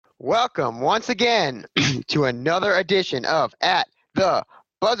Welcome once again to another edition of At the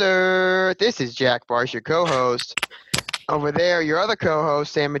Buzzer. This is Jack Barsh, your co-host. Over there, your other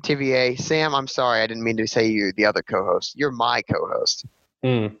co-host, Sam Mativier. Sam, I'm sorry, I didn't mean to say you're the other co-host. You're my co-host.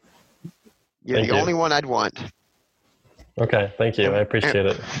 You're Thank the only one I'd want. Okay, thank you. I appreciate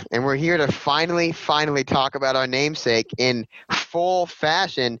it. And we're here to finally talk about our namesake in full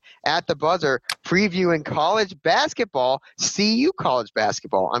fashion at the Buzzer, previewing college basketball, CU college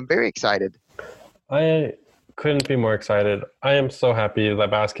basketball. I'm very excited. I couldn't be more excited. I am so happy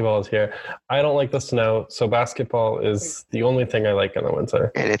that basketball is here. I don't like the snow, so basketball is the only thing I like in the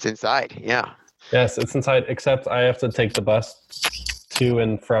winter. And it's inside, yeah. Yes, it's inside, except I have to take the bus to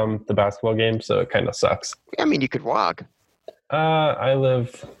and from the basketball game, so it kind of sucks. I mean, you could walk. I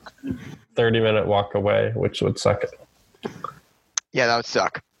live 30-minute walk away, which would suck. Yeah, that would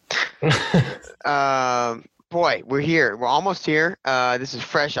suck. Boy, we're here. We're almost here. This is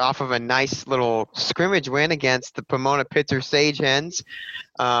fresh off of a nice little scrimmage win against the Pomona Pitzer Sage Hens,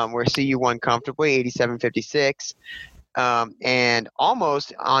 where CU won comfortably, 87-56. And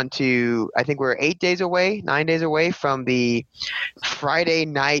almost on to, I think we're 9 days away from the Friday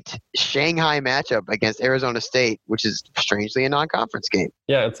night Shanghai matchup against Arizona State, which is strangely a non-conference game.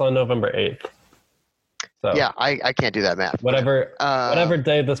 Yeah, it's on November 8th. So yeah, I can't do that math. Whatever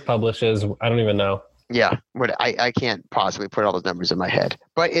day this publishes, I don't even know. Yeah, I can't possibly put all those numbers in my head.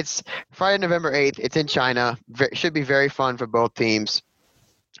 But it's Friday, November 8th. It's in China. Should be very fun for both teams.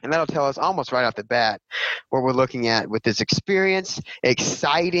 And that'll tell us almost right off the bat what we're looking at with this experienced,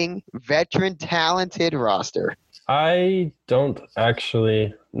 exciting, veteran, talented roster. I don't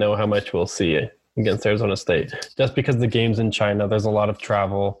actually know how much we'll see against Arizona State. Just because the game's in China, there's a lot of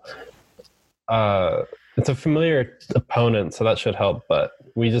travel. It's a familiar opponent, so that should help. But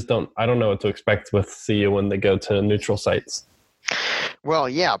I don't know what to expect with CU when they go to neutral sites. Well,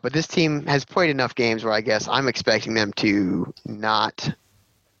 yeah, but this team has played enough games where I guess I'm expecting them to not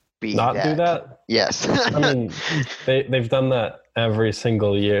do that? Yes. I mean, they've done that every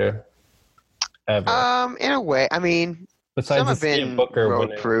single year, ever. In a way, I mean, besides some have been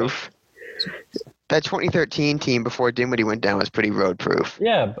road-proof. That 2013 team before Dinwiddie went down was pretty road-proof.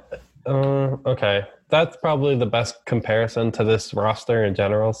 Yeah. Okay. That's probably the best comparison to this roster in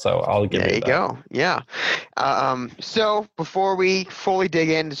general, so I'll give you that. There you go. Yeah. So before we fully dig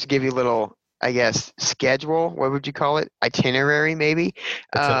in, just to give you a little, I guess, schedule, what would you call it? Itinerary, maybe?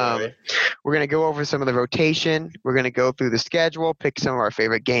 We're going to go over some of the rotation. We're going to go through the schedule, pick some of our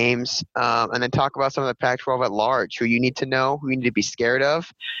favorite games, and then talk about some of the Pac-12 at large, who you need to know, who you need to be scared of,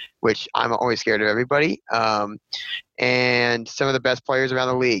 which I'm always scared of everybody, and some of the best players around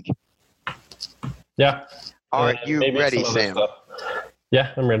the league. Yeah. Are you ready, Sam?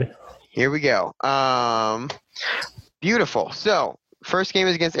 Yeah, I'm ready. Here we go. Beautiful. So, first game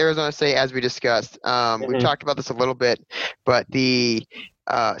is against Arizona State, as we discussed. We talked about this a little bit, but the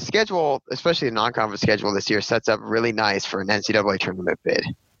schedule, especially the non-conference schedule this year, sets up really nice for an NCAA tournament bid.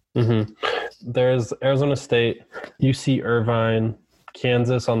 Mm-hmm. There's Arizona State, UC Irvine,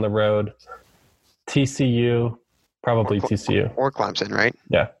 Kansas on the road, TCU, probably TCU. Or Clemson, right?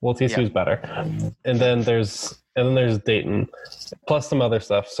 Yeah, well, TCU's better. And then there's Dayton, plus some other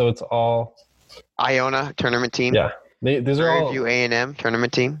stuff. So it's all Iona tournament team. Yeah. These are all View A&M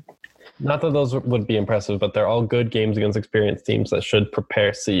tournament team. Not that those would be impressive, but they're all good games against experienced teams that should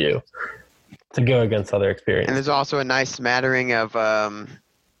prepare CU to go against other experienced. And there's also a nice smattering of,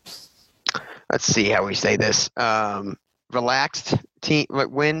 let's see how we say this, relaxed team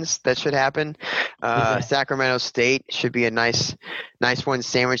wins that should happen. Sacramento State should be a nice one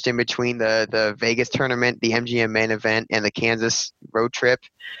sandwiched in between the Vegas tournament, the MGM main event, and the Kansas road trip.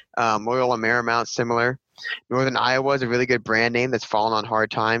 Loyola Marymount, similar. Northern Iowa is a really good brand name that's fallen on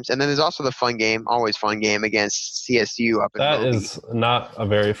hard times. And then there's also the always fun game against CSU up in That Moby. Is not a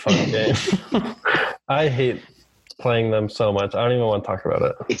very fun game. I hate playing them so much. I don't even want to talk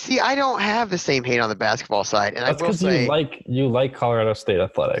about it. See, I don't have the same hate on the basketball side. And that's because you like Colorado State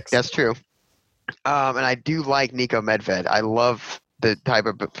athletics. That's true. And I do like Nico Medved. I love the type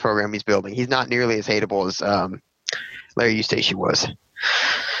of program he's building. He's not nearly as hateable as Larry Eustace was.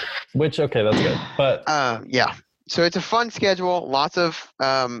 Which, okay, that's good. But yeah. So it's a fun schedule. Lots of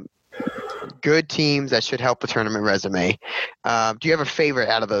good teams that should help the tournament resume. Do you have a favorite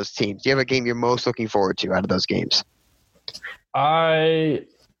out of those teams? Do you have a game you're most looking forward to out of those games?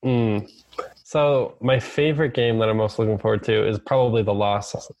 So my favorite game that I'm most looking forward to is probably the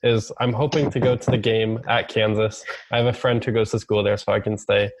loss. I'm hoping to go to the game at Kansas. I have a friend who goes to school there, so I can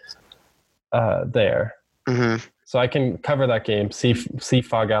stay there. Mm-hmm. So I can cover that game, see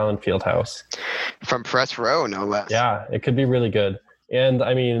Fog Allen Fieldhouse. From press row, no less. Yeah, it could be really good. And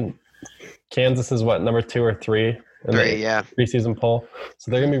I mean, Kansas is what, number 2 or 3 in the preseason poll,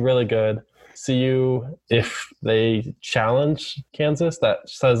 so they're gonna be really good. CU, if they challenge Kansas, that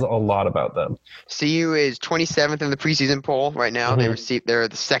says a lot about them. CU is 27th in the preseason poll right now. Mm-hmm. They're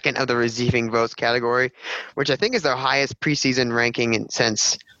the second of the receiving votes category, which I think is their highest preseason ranking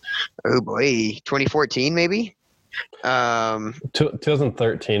since 2014 maybe.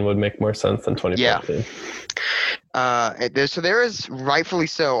 2013 would make more sense than 2014. Yeah. So there is rightfully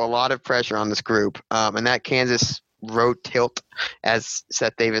so a lot of pressure on this group, and that Kansas road tilt, as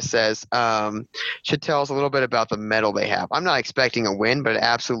Seth Davis says, should tell us a little bit about the mettle they have. I'm not expecting a win, but it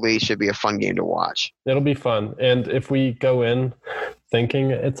absolutely should be a fun game to watch. It'll be fun, and if we go in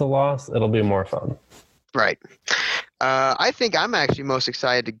thinking it's a loss, it'll be more fun. Right. I think I'm actually most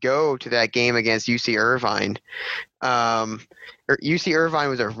excited to go to that game against UC Irvine. UC Irvine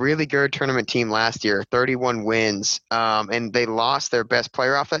was a really good tournament team last year, 31 wins, and they lost their best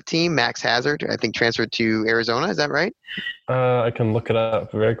player off that team, Max Hazard, I think transferred to Arizona. Is that right? I can look it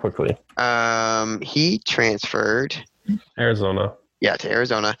up very quickly. He transferred Arizona. Yeah, to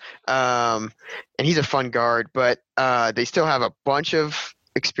Arizona. And he's a fun guard, but they still have a bunch of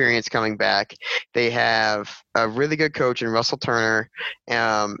experience coming back. They have a really good coach in Russell Turner,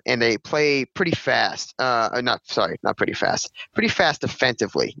 and they play pretty fast. Not pretty fast. Pretty fast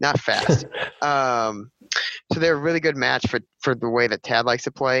defensively, not fast. So they're a really good match for the way that Tad likes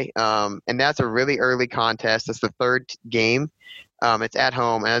to play. And that's a really early contest. That's the third game. It's at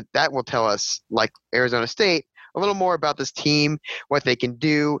home, and that will tell us, like Arizona State, a little more about this team, what they can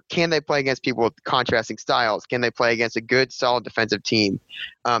do. Can they play against people with contrasting styles? Can they play against a good, solid defensive team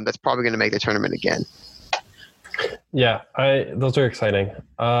that's probably going to make the tournament again? Yeah, those are exciting.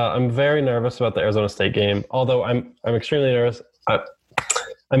 I'm very nervous about the Arizona State game, although I'm extremely nervous.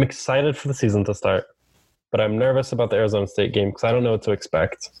 I'm excited for the season to start, but I'm nervous about the Arizona State game because I don't know what to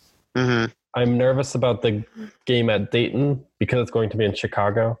expect. Mm-hmm. I'm nervous about the game at Dayton because it's going to be in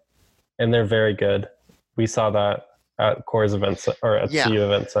Chicago, and they're very good. We saw that at CU Event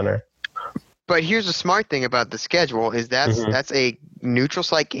Center. But here's the smart thing about the schedule is that's a neutral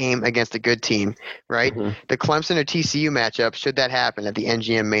site game against a good team, right? Mm-hmm. The Clemson or TCU matchup, should that happen at the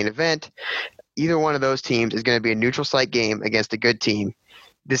NGM main event, either one of those teams is going to be a neutral site game against a good team.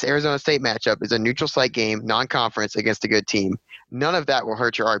 This Arizona State matchup is a neutral site game, non-conference, against a good team. None of that will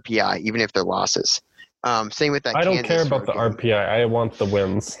hurt your RPI, even if they're losses. Same with that. I don't care about the RPI. I want the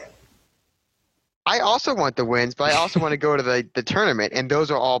wins. I also want the wins, but I also want to go to the tournament, and those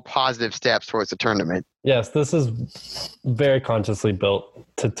are all positive steps towards the tournament. Yes, this is very consciously built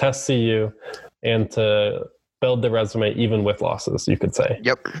to test CU and to build the resume even with losses, you could say.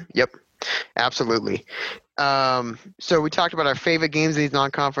 Yep, absolutely. So we talked about our favorite games in these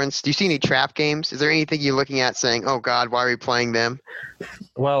non-conference. Do you see any trap games? Is there anything you're looking at saying, oh, God, why are we playing them?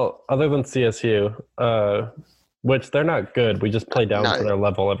 Well, other than CSU, which they're not good. We just play down to their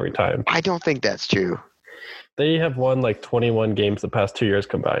level every time. I don't think that's true. They have won like 21 games the past 2 years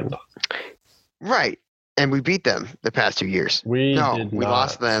combined. Right. And we beat them the past 2 years. We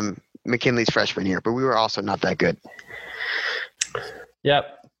lost them McKinley's freshman year, but we were also not that good.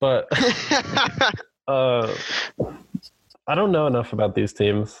 Yep. But I don't know enough about these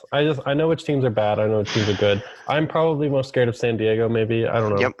teams. I know which teams are bad. I know which teams are good. I'm probably most scared of San Diego, maybe. I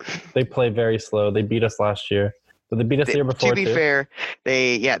don't know. Yep. They play very slow. They beat us last year. Did they beat us the year before, to be fair,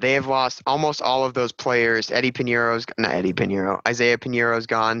 they have lost almost all of those players. Isaiah Piñeiro's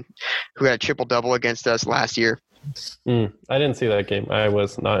gone, who had a triple-double against us last year. I didn't see that game. I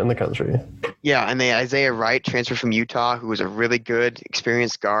was not in the country. Yeah, and Isaiah Wright transferred from Utah, who was a really good,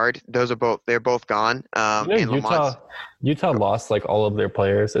 experienced guard. They're both gone. Utah lost like all of their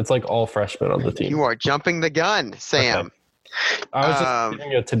players. It's like all freshmen on the team. You are jumping the gun, Sam. Okay. I was just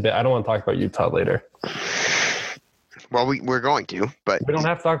giving you a tidbit. I don't want to talk about Utah later. Well, we're going to, but we don't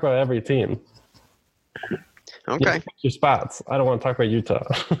have to talk about every team. Okay. Your spots. I don't want to talk about Utah.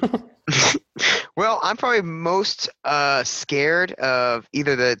 Well, I'm probably most scared of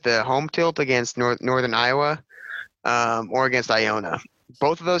either the home tilt against Northern Iowa or against Iona.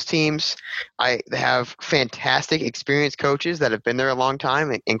 Both of those teams, they have fantastic, experienced coaches that have been there a long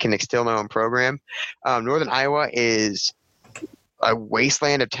time and can instill their own program. Northern Iowa is a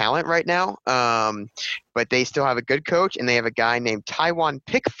wasteland of talent right now, but they still have a good coach, and they have a guy named Tywan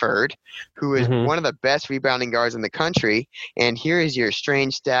Pickford, who is one of the best rebounding guards in the country. And here is your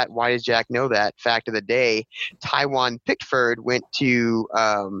strange stat. Why does Jack know that? Fact of the day: Tywan Pickford went to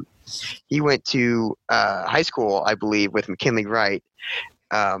high school, I believe, with McKinley Wright.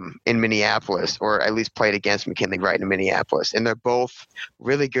 in Minneapolis, or at least played against McKinley Wright in Minneapolis. And they're both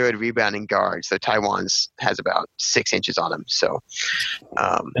really good rebounding guards. So Taiwan's has about 6 inches on him. So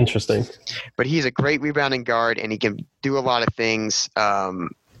interesting. But he's a great rebounding guard, and he can do a lot of things,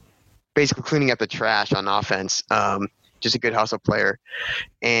 basically cleaning up the trash on offense. Just a good hustle player.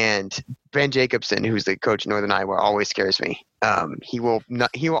 And Ben Jacobson, who's the coach of Northern Iowa, always scares me. He will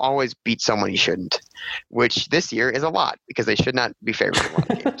always beat someone he shouldn't, which this year is a lot because they should not be favored in a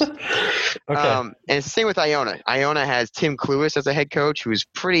lot of games. Okay. And it's the same with Iona. Iona has Tim Cluess as a head coach, who's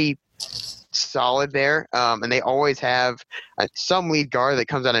pretty solid there. And they always have some lead guard that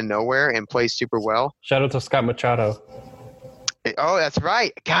comes out of nowhere and plays super well. Shout out to Scott Machado. Oh, that's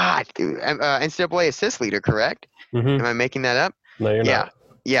right. God, NCAA assist leader, correct? Mm-hmm. Am I making that up? No, you're not.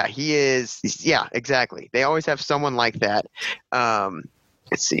 Yeah, he is. Yeah, exactly. They always have someone like that.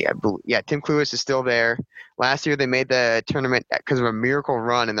 Let's see. Tim Cluess is still there. Last year they made the tournament because of a miracle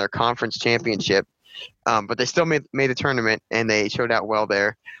run in their conference championship. But they still made the tournament, and they showed out well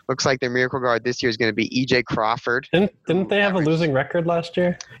there. Looks like their miracle guard this year is going to be E.J. Crawford. Didn't they have a losing record last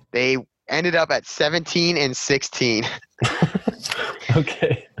year? They ended up at 17-16.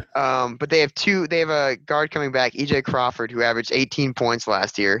 Okay. But they have a guard coming back, E.J. Crawford, who averaged 18 points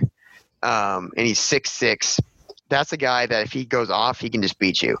last year. And he's 6'6". That's a guy that if he goes off, he can just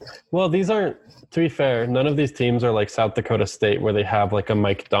beat you. Well, these aren't, to be fair, none of these teams are like South Dakota State where they have like a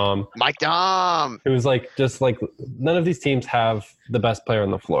Mike Dom. Mike Dom! Who's none of these teams have the best player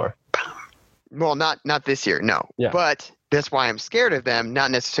on the floor. Well, not this year, no. Yeah. But that's why I'm scared of them,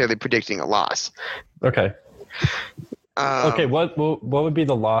 not necessarily predicting a loss. Okay. Okay, what would be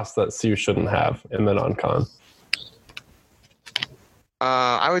the loss that CU shouldn't have in the non-con?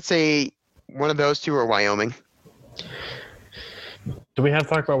 I would say one of those two are Wyoming. Do we have to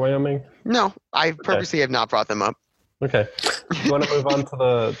talk about Wyoming? No, I purposely have not brought them up. Okay. You want to move on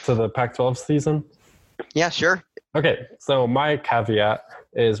to the Pac-12 season? Yeah, sure. Okay, so my caveat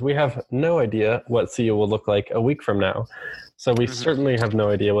is we have no idea what CU will look like a week from now. So we certainly have no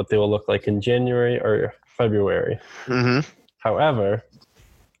idea what they will look like in January or February. Mm-hmm. However,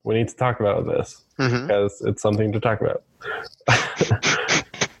 we need to talk about this because it's something to talk about.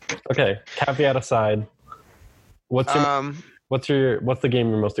 Okay, caveat aside, what's the game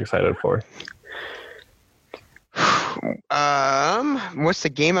you're most excited for? What's the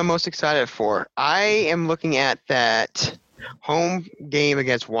game I'm most excited for? I am looking at that home game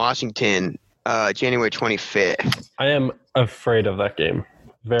against Washington, January 25th. I am afraid of that game.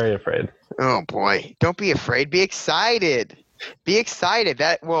 Very afraid. Oh boy! Don't be afraid. Be excited. Be excited.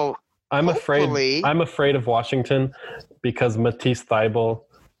 That will. I'm afraid of Washington because Matisse Thybulle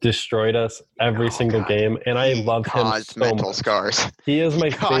destroyed us every single game, and I love him so mental much. Scars. He is my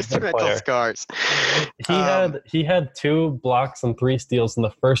favorite mental player. Scars. He had 2 blocks and 3 steals in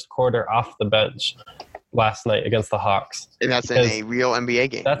the first quarter off the bench last night against the Hawks. And that's in a real NBA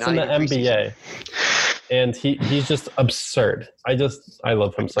game. That's in the NBA. And he's just absurd. I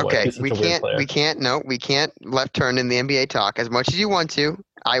love him so much. He's such a weird player. We can't left turn in the NBA talk as much as you want to.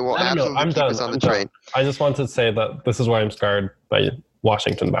 I will absolutely keep us on the train. I just want to say that this is why I'm scarred by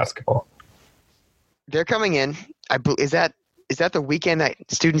Washington basketball. They're coming in. Is that the weekend that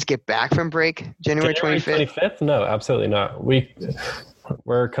students get back from break? January 25th? 25th? No, absolutely not.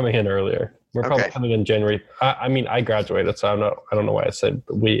 We're coming in earlier. We're probably coming in January. I graduated, so I don't know why I said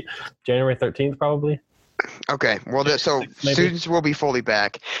we. January 13th, probably. Okay. Well, so students will be fully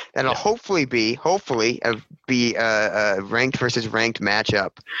back. That'll hopefully be a ranked versus ranked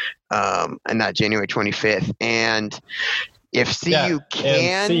matchup, on that January 25th. And if CU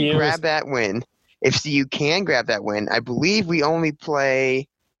can grab that win, I believe we only play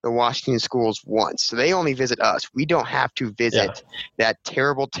the Washington schools once. So they only visit us. We don't have to visit that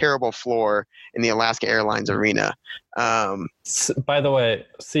terrible, terrible floor in the Alaska Airlines Arena. By the way,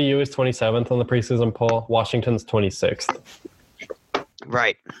 CU is 27th on the preseason poll. Washington's 26th.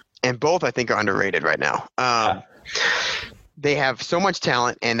 Right. And both, I think, are underrated right now. They have so much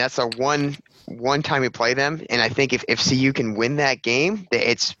talent, and that's a one time we play them. And I think if CU can win that game,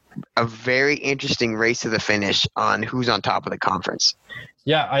 it's a very interesting race to the finish on who's on top of the conference.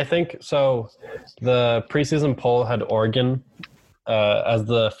 Yeah, I think so. The preseason poll had Oregon as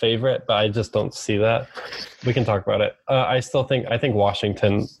the favorite, but I just don't see that. We can talk about it. I think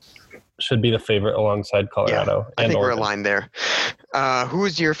Washington should be the favorite alongside Colorado. I think Oregon. We're aligned there.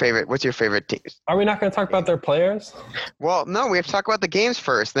 Who's your favorite? What's your favorite team? Are we not going to talk about their players? Well, no, we have to talk about the games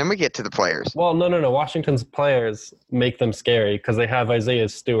first, then we get to the players. Well, no. Washington's players make them scary because they have Isaiah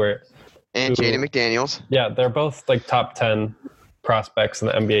Stewart. And Jaden McDaniels. Yeah, they're both like top 10 prospects in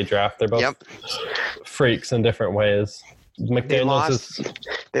the NBA draft. They're both freaks in different ways. McDaniels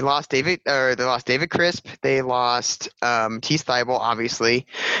They lost David Crisp. They lost Tease Thibault, obviously,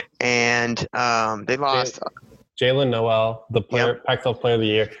 and they lost Jalen Noel, the Pac-12 Player of the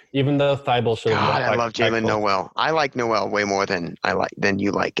Year. Even though Thibault should have God, I love Jalen Noel. I like Noel way more than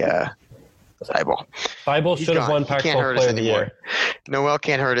you like Thibault. Thibault should have won Pac-12 Player of the Year. Noel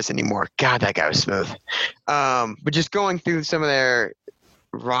can't hurt us anymore. God, that guy was smooth. But just going through some of their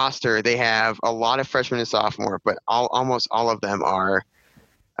roster, they have a lot of freshmen and sophomore, but almost all of them are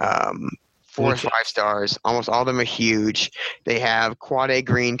 4 or 5 stars. Almost all of them are huge. They have Quade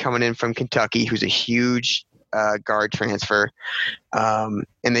Green coming in from Kentucky, who's a huge guard transfer. And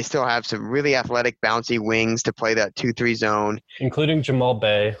they still have some really athletic, bouncy wings to play that 2-3 zone. Including Jamal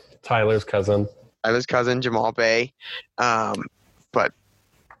Bay, Tyler's cousin, Jamal Bay. But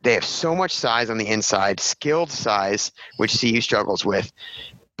they have so much size on the inside, skilled size, which CU struggles with.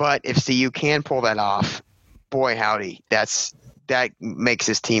 But if CU can pull that off, boy howdy, that makes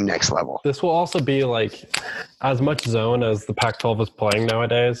this team next level. This will also be like as much zone as the Pac-12 is playing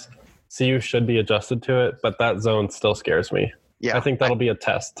nowadays. CU should be adjusted to it, but that zone still scares me. Yeah, I think that'll be a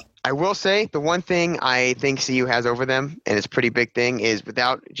test. I will say the one thing I think CU has over them, and it's a pretty big thing, is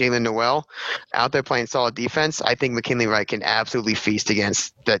without Jalen Noel out there playing solid defense, I think McKinley Wright can absolutely feast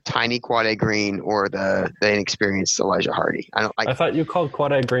against the tiny Quade Green or the inexperienced Elijah Hardy. I thought you called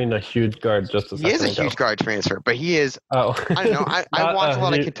Quade Green a huge guard just a second ago. He is a huge guard transfer, but he is. Oh, I don't know. I watch a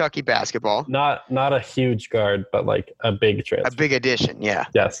lot of Kentucky basketball. Not a huge guard, but like a big transfer. A big addition, yeah.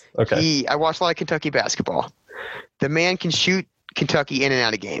 Yes. Okay. I watch a lot of Kentucky basketball. The man can shoot Kentucky in and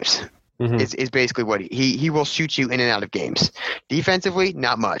out of games. Is basically what he will shoot you in and out of games. Defensively,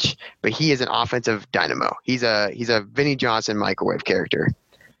 not much, but he is an offensive dynamo. He's a Vinnie Johnson microwave character.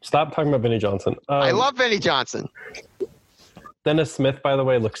 Stop talking about Vinnie Johnson. I love Vinnie Johnson. Dennis Smith, by the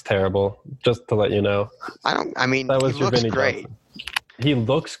way, looks terrible. Just to let you know. That was he looks great. Johnson. He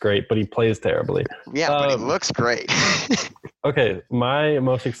looks great, but he plays terribly. Yeah, but he looks great. Okay, my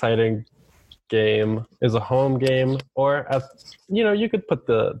most exciting game is a home game, or you could put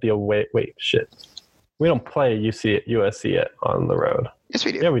the away. Wait, shit. We don't play USC on the road. Yes,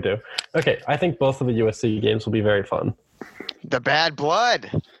 we do. Yeah, we do. Okay, I think both of the USC games will be very fun. The bad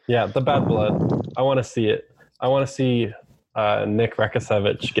blood. Yeah, the bad blood. I want to see it. I want to see Nick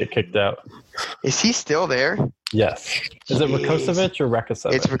Rakosevich get kicked out. Is he still there? Yes. Is it Rakosevich or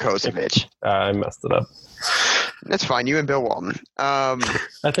Rakosevich? It's Rakosevich. I messed it up. That's fine. You and Bill Walton. I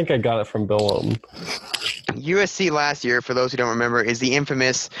think I got it from Bill Walton. USC last year, for those who don't remember, is the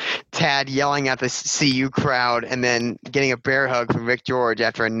infamous Tad yelling at the CU crowd and then getting a bear hug from Rick George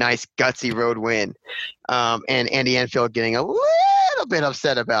after a nice gutsy road win. And Andy Enfield getting a little bit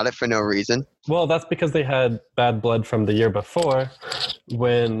upset about it for no reason. Well, that's because they had bad blood from the year before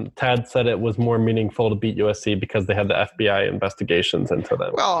when Tad said it was more meaningful to beat USC because they had the FBI investigations into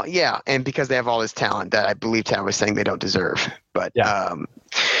them. Well, yeah, and because they have all this talent that I believe Tad was saying they don't deserve. But yeah.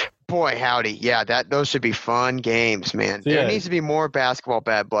 Boy, howdy. Yeah, those should be fun games, man. There needs to be more basketball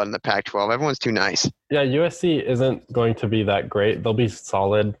bad blood in the Pac-12. Everyone's too nice. Yeah, USC isn't going to be that great. They'll be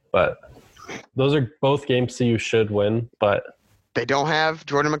solid, but those are both games CU should win, but they don't have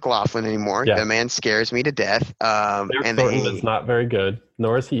Jordan McLaughlin anymore. Yeah. The man scares me to death. And Thornton is not very good,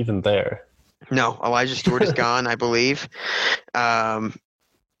 nor is he even there. No, Elijah Stewart is gone, I believe. Man,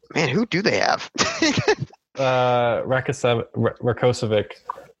 who do they have? Rakosevic.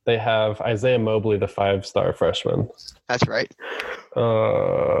 They have Isaiah Mobley, the 5-star freshman. That's right.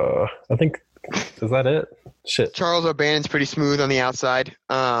 I think, is that it? Shit. Charles O'Bannon's pretty smooth on the outside.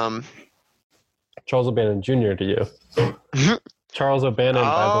 Charles O'Bannon Jr. to you. Charles O'Bannon, by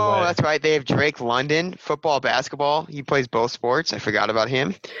the way. Oh, that's right. They have Drake London, football, basketball. He plays both sports. I forgot about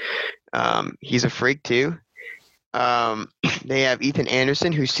him. He's a freak, too. They have Ethan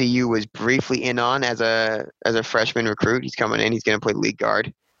Anderson, who CU was briefly in on as a freshman recruit. He's coming in. He's going to play lead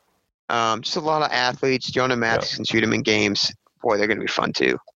guard. Just a lot of athletes. Jonah Mathis can shoot him in games. Boy, they're going to be fun,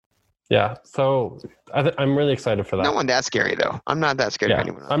 too. Yeah, so I'm really excited for that. No one that scary, though. I'm not that scared of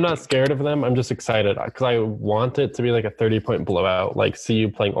anyone. I'm not scared of them. I'm just excited because I want it to be like a 30-point blowout, like CU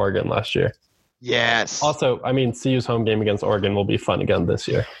playing Oregon last year. Yes. Also, CU's home game against Oregon will be fun again this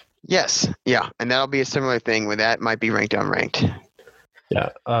year. Yes. Yeah, and that'll be a similar thing where that might be ranked unranked. Yeah.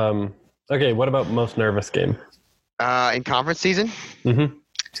 Okay, what about most nervous game? In conference season? Mm-hmm.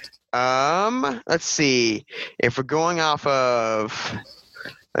 Let's see. If we're going off of...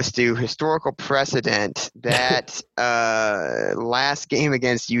 Let's do historical precedent. That last game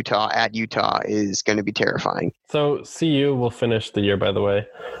against Utah at Utah is going to be terrifying. So CU will finish the year, by the way,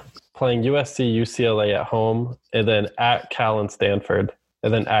 playing USC, UCLA at home, and then at Cal and Stanford,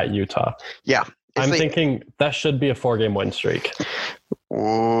 and then at Utah. Yeah, I'm thinking that should be a 4-game win streak.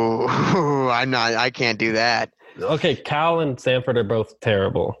 Ooh, I can't do that. Okay, Cal and Stanford are both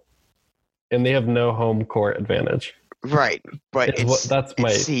terrible, and they have no home court advantage. Right, but that's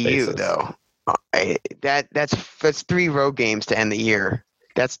my CU basis. though. That's 3 road games to end the year.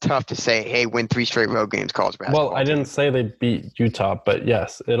 That's tough to say. Hey, win 3 straight road games, college basketball. Well, I didn't say they beat Utah, but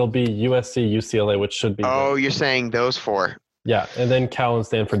yes, it'll be USC, UCLA, which should be. Oh, you're saying those 4? Yeah, and then Cal and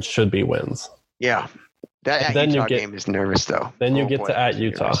Stanford should be wins. Yeah, that Utah game is nervous though. Then you get to at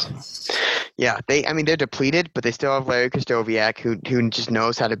Utah. Yeah, they're depleted, but they still have Larry Kostoviak, who just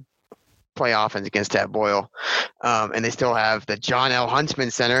knows how to play offense against Tad Boyle, and they still have the John L. Huntsman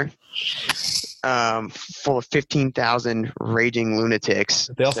Center. Full of 15,000 raging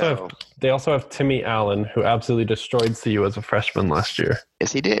lunatics. They also have Timmy Allen, who absolutely destroyed CU as a freshman last year.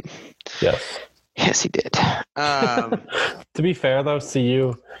 Yes, he did. Yes, he did. To be fair, though,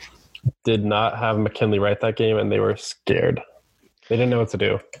 CU did not have McKinley Wright that game, and they were scared. They didn't know what to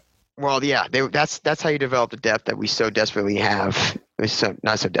do. Well, yeah, that's how you develop the depth that we so desperately have.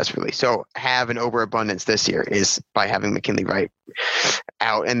 Not so desperately. So have an overabundance this year is by having McKinley Wright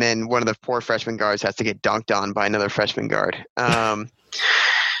out, and then one of the poor freshman guards has to get dunked on by another freshman guard. Yeah,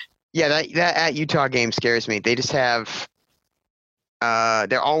 that at Utah game scares me. They just have.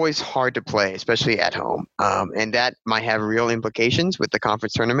 They're always hard to play, especially at home, and that might have real implications with the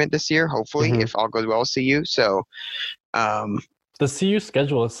conference tournament this year. Hopefully, if all goes well with CU. So. The CU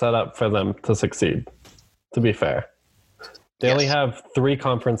schedule is set up for them to succeed, to be fair. They only have 3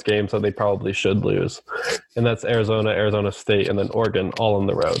 conference games that they probably should lose, and that's Arizona, Arizona State, and then Oregon, all on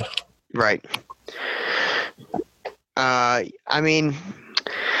the road. Right. I mean,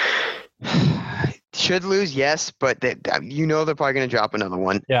 should lose, yes, but they're probably going to drop another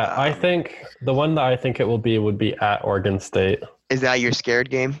one. Yeah, I think the one that I think it would be at Oregon State. Is that your scared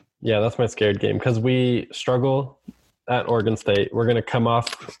game? Yeah, that's my scared game because we struggle at Oregon State. We're going to come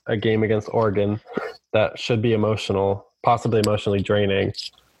off a game against Oregon that should be emotional, possibly emotionally draining.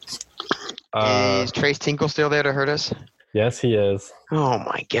 Is Trace Tinkle still there to hurt us? Yes, he is. Oh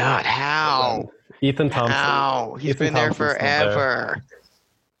my God! How? Ethan Thompson. How? He's been there forever.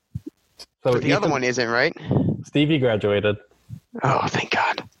 So but the other one isn't, right? Stevie graduated. Oh, thank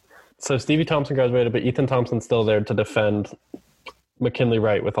God. So Stevie Thompson graduated, but Ethan Thompson's still there to defend McKinley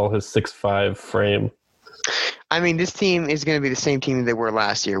Wright with all his 6'5" frame. I mean, this team is going to be the same team they were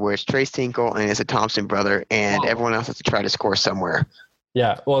last year, where it's Trace Tinkle and it's a Thompson brother, and everyone else has to try to score somewhere.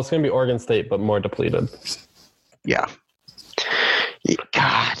 Yeah, well, it's going to be Oregon State, but more depleted. Yeah.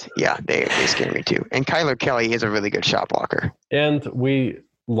 God, yeah, they scare me too. And Kyler Kelly is a really good shot blocker. And we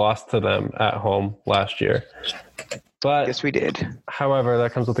lost to them at home last year. But yes, we did. However,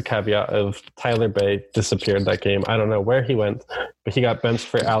 that comes with the caveat of Tyler Bay disappeared that game. I don't know where he went, but he got benched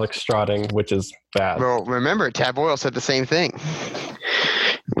for Alex Strauding, which is bad. Well, remember, Tad Boyle said the same thing,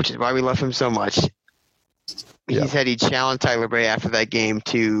 which is why we love him so much. He said he challenged Tyler Bay after that game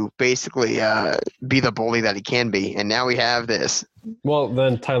to basically be the bully that he can be, and now we have this. Well,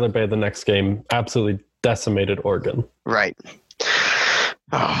 then Tyler Bay, the next game, absolutely decimated Oregon. Right.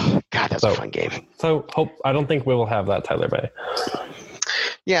 Oh, God, that's a fun game. So I don't think we will have that Tyler Bay.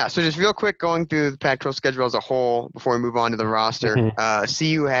 Yeah, so just real quick, going through the Pac-12 schedule as a whole before we move on to the roster.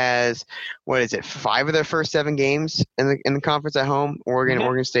 CU has, 5 of their first 7 games in the conference at home: Oregon,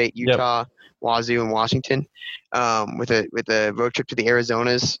 Oregon State, Utah, Wazoo, and Washington, with a road trip to the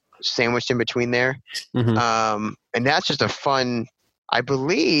Arizonas sandwiched in between there. And that's just a fun. I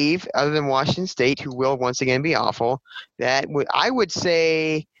believe, other than Washington State, who will once again be awful, I would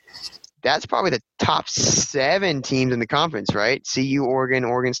say that's probably the top 7 teams in the conference, right? CU, Oregon,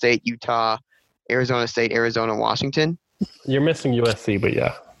 Oregon State, Utah, Arizona State, Arizona, Washington. You're missing USC, but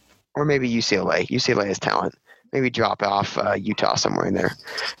yeah. Or maybe UCLA. UCLA has talent. Maybe drop off Utah somewhere in there.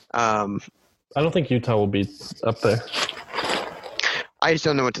 I don't think Utah will be up there. I just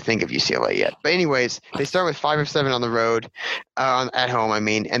don't know what to think of UCLA yet. But anyways, they start with 5 of 7 on the road, at home,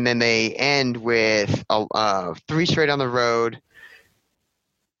 and then they end with 3 straight on the road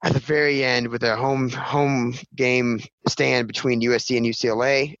at the very end with a home game stand between USC and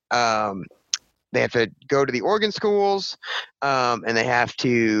UCLA. They have to go to the Oregon schools, and they have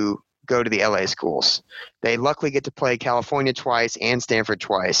to go to the LA schools. They luckily get to play California twice and Stanford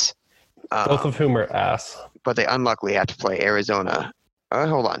twice. Both of whom are ass. But they unluckily have to play Arizona.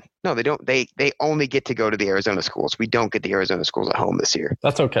 Hold on. No, they don't. They only get to go to the Arizona schools. We don't get the Arizona schools at home this year.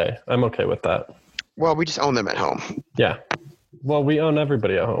 That's okay. I'm okay with that. Well, we just own them at home. Yeah. Well, we own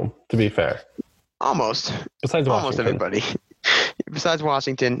everybody at home, to be fair. Almost. Besides Washington. Almost everybody. Besides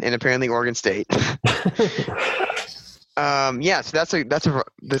Washington and apparently Oregon State. Yeah, so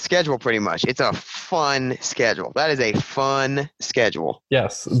the schedule pretty much. It's a fun schedule. That is a fun schedule.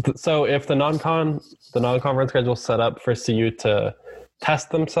 Yes. So if the non-conference schedule is set up for CU to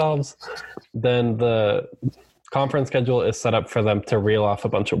test themselves, then the conference schedule is set up for them to reel off a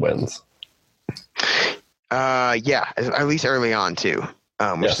bunch of wins. Yeah, at least early on too,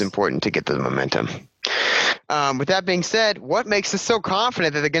 which is important to get the momentum. With that being said, what makes us so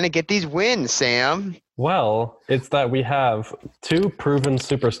confident that they're going to get these wins, Sam? Well, it's that we have two proven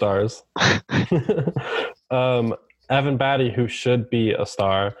superstars. Evan Batty, who should be a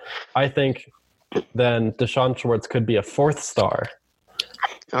star. I think then Deshaun Schwartz could be a fourth star.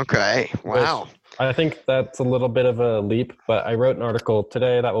 Okay, wow. I think that's a little bit of a leap, but I wrote an article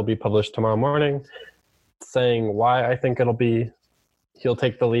today that will be published tomorrow morning saying why I think he'll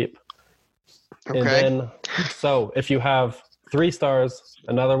take the leap. Okay. And then, so if you have 3 stars,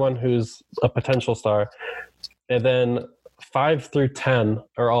 another one who's a potential star, and then 5 through 10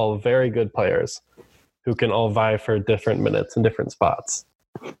 are all very good players who can all vie for different minutes in different spots.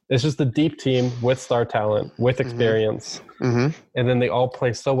 It's just a deep team with star talent, with experience, and then they all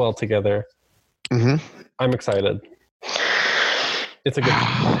play so well together. I'm excited. It's a good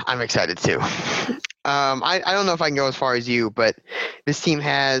team. I'm excited too. I don't know if I can go as far as you, but this team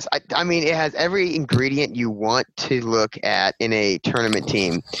has, I mean, it has every ingredient you want to look at in a tournament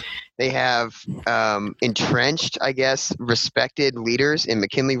team. They have entrenched, I guess, respected leaders in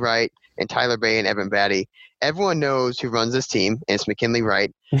McKinley Wright and Tyler Bay and Evan Batty. Everyone knows who runs this team, and it's McKinley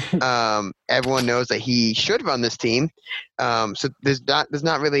Wright. Everyone knows that he should run this team. So there's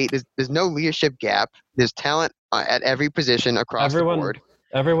no leadership gap. There's talent at every position across the board.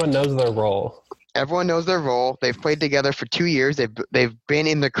 Everyone knows their role. Everyone knows their role. They've played together for 2 years. They've been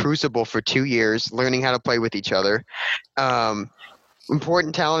in the crucible for 2 years, learning how to play with each other.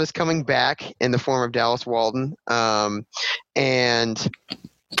 Important talent is coming back in the form of Dallas Walden, and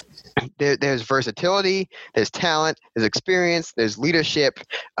there's versatility, there's talent, there's experience, there's leadership.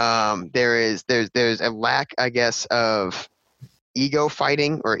 There's a lack, I guess, of ego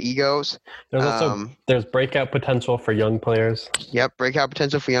fighting or egos. There's also there's breakout potential for young players. Yep, breakout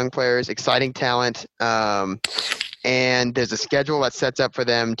potential for young players, exciting talent, and there's a schedule that sets up for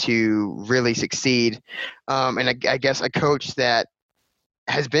them to really succeed. And I guess a coach that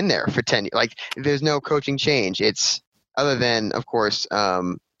has been there for 10 years. Like, there's no coaching change. It's other than, of course,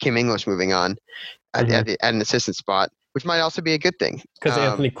 Kim English moving on at an assistant spot, which might also be a good thing. Because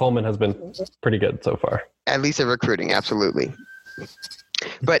Anthony Coleman has been pretty good so far. At least at recruiting, absolutely.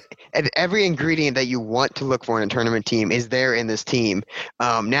 But every ingredient that you want to look for in a tournament team is there in this team.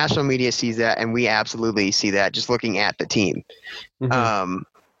 National media sees that, and we absolutely see that just looking at the team.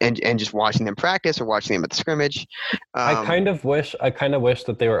 And just watching them practice or watching them at the scrimmage. I kind of wish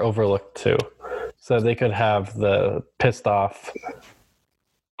that they were overlooked too, so they could have the pissed off.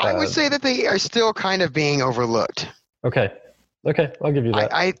 I would say that they are still kind of being overlooked. Okay, I'll give you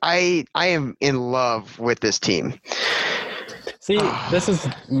that. I am in love with this team. See, this is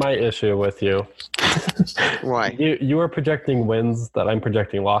my issue with you. Why? You are projecting wins that I'm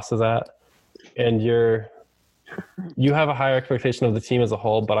projecting losses at, and you have a higher expectation of the team as a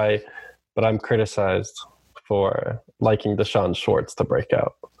whole, but I'm criticized for liking Deshaun Schwartz to break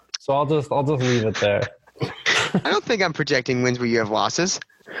out. So I'll just leave it there. I don't think I'm projecting wins where you have losses.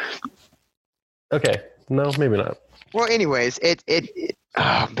 Okay, no, maybe not. Well, anyways, it's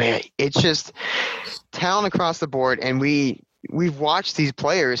just talent across the board, and we've watched these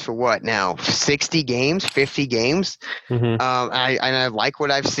players for what now, 60 games, 50 games. I like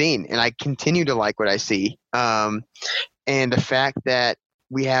what I've seen, and I continue to like what I see. And the fact that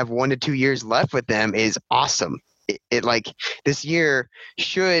we have 1 to 2 years left with them is awesome. It like, this year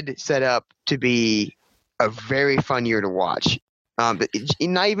should set up to be a very fun year to watch.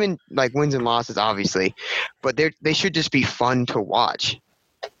 Not even like wins and losses, obviously, but they should just be fun to watch.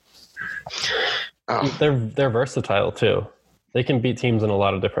 They're versatile too. They can beat teams in a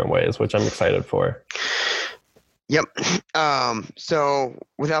lot of different ways, which I'm excited for. Yep. So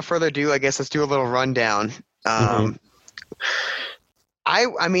without further ado, I guess let's do a little rundown. I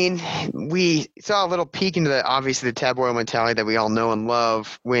mean, we saw a little peek into the Tab Boyle mentality that we all know and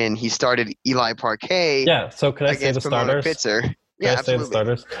love when he started Eli Parquet. Yeah. So can I say the starters? Pitzer. Yeah, I say the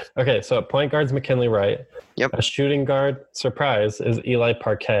starters? Okay. So at point guard's McKinley Wright. Yep. A shooting guard, surprise, is Eli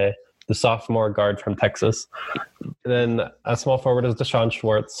Parquet, the sophomore guard from Texas. Then a small forward is Deshaun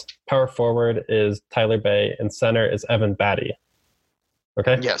Schwartz. Power forward is Tyler Bay, and center is Evan Batty.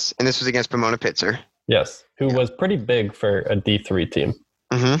 Okay. Yes, and this was against Pomona Pitzer. Yes, who was pretty big for a D3 team.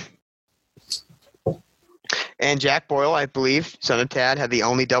 And Jack Boyle, I believe, son of Tad, had the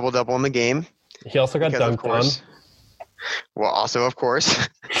only double-double in the game. He also got dunked on. Well, also, of course,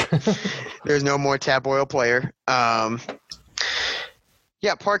 there's no more Tad Boyle player. Yeah,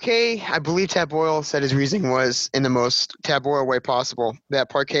 Parquet, I believe Tad Boyle said his reasoning was in the most Tad Boyle way possible, that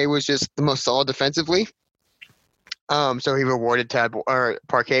Parquet was just the most solid defensively. So he rewarded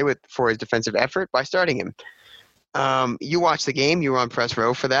Parquet for his defensive effort by starting him. You watched the game. You were on press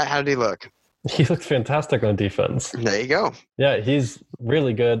row for that. How did he look? He looks fantastic on defense. There you go. Yeah, he's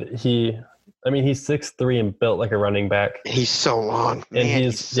really good. He's 6'3" and built like a running back. He's so long. Man, and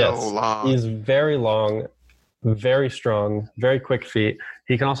he's so long. He's very long, very strong, very quick feet.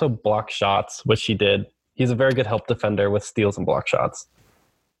 He can also block shots, which he did. He's a very good help defender with steals and block shots.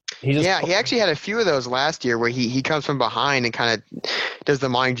 He actually had a few of those last year where he comes from behind and kind of does the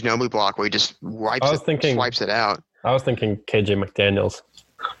Manu Ginobili block where he just swipes it out. I was thinking KJ McDaniels.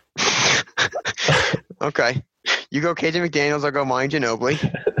 Okay. You go KJ McDaniels, I'll go Manu Ginobili.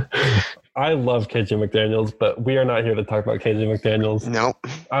 I love KJ McDaniels, but we are not here to talk about KJ McDaniels. No.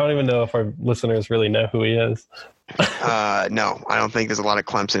 I don't even know if our listeners really know who he is. No, I don't think there's a lot of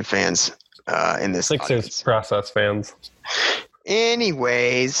Clemson fans in this Sixers audience. process fans.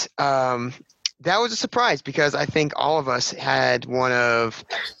 Anyways, that was a surprise because I think all of us had one of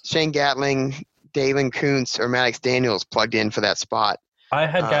Shane Gatling, Dalen Kuntz, or Maddox Daniels plugged in for that spot. I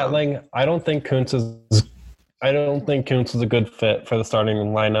had Gatling. I don't think Kuntz is a good fit for the starting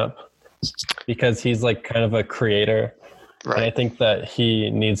lineup because he's like kind of a creator. Right. And I think that he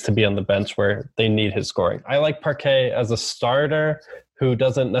needs to be on the bench where they need his scoring. I like Parquet as a starter who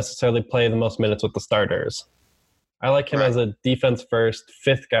doesn't necessarily play the most minutes with the starters. I like him as a defense first,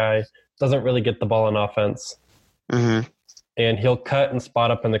 fifth guy, doesn't really get the ball on offense. Mm-hmm. And he'll cut and spot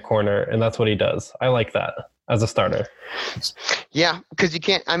up in the corner, and that's what he does. I like that as a starter. Yeah, because you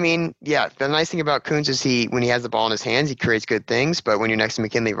can't, the nice thing about Kuntz is when he has the ball in his hands, he creates good things, but when you're next to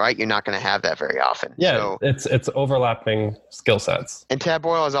McKinley Wright, you're not going to have that very often. Yeah, so, it's overlapping skill sets. And Tad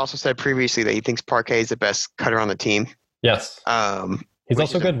Boyle has also said previously that he thinks Parquet is the best cutter on the team. Yes. He's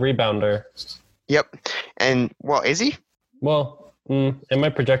also a good rebounder. Yep. And, is he? Well, am I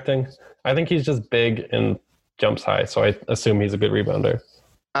projecting? I think he's just big and jumps high, so I assume he's a good rebounder.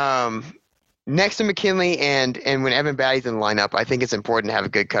 Next to McKinley and when Evan Batty's in the lineup, I think it's important to have a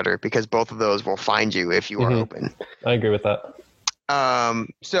good cutter because both of those will find you if you are open. I agree with that.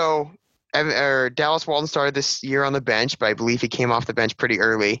 So Dallas Walton started this year on the bench, but I believe he came off the bench pretty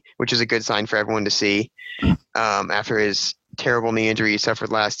early, which is a good sign for everyone to see after his terrible knee injury he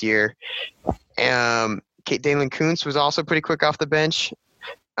suffered last year. Dalen Kuntz was also pretty quick off the bench.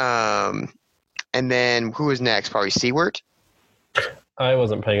 And then who was next? Probably Seward. I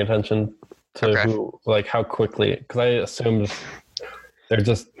wasn't paying attention to how quickly, because I assumed they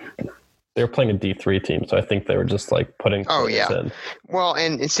were playing a D3 team, so I think they were just like putting in. Well,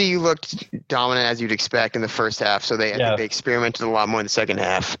 and see, you looked dominant as you'd expect in the first half, so I think they experimented a lot more in the second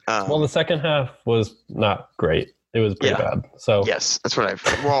half. The second half was not great. It was pretty bad. So yes, that's what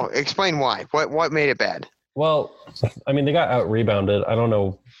explain why. What made it bad? Well, they got out rebounded. I don't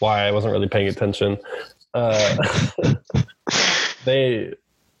know why. I wasn't really paying attention. They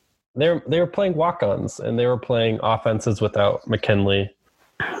were playing walk-ons and they were playing offenses without McKinley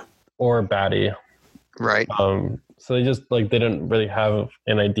or Batty. Right. So they just they didn't really have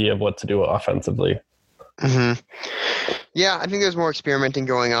an idea of what to do offensively. Mm-hmm. Yeah, I think there's more experimenting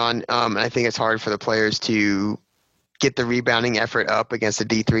going on, and I think it's hard for the players to get the rebounding effort up against a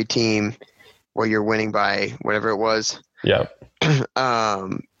D3 team where you're winning by whatever it was. Yeah.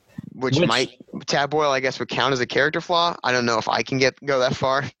 Which might Tad Boyle, I guess, would count as a character flaw. I don't know if I can go that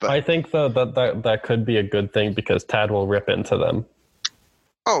far, but I think though that could be a good thing because Tad will rip into them.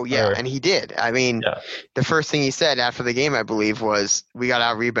 Oh yeah, and he did. The first thing he said after the game, I believe, was we got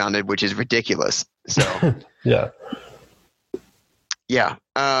out rebounded, which is ridiculous. So yeah. Yeah.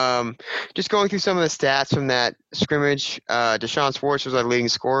 Just going through some of the stats from that scrimmage, Deshaun Schwartz was our leading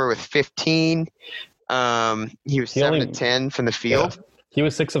scorer with 15. He was 7 of 10 from the field. Yeah. He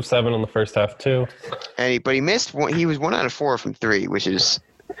was 6 of 7 in the first half too. But he missed one. He was 1 out of 4 from 3, which is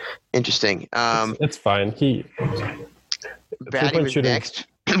interesting. It's fine. Batty was next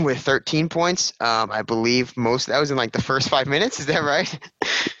with 13 points. I believe that was in the first 5 minutes. Is that right?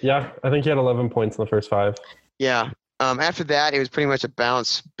 Yeah, I think he had 11 points in the first 5. Yeah. After that, it was pretty much a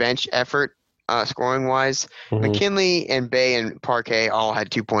balanced bench effort, scoring-wise. Mm-hmm. McKinley and Bay and Parquet all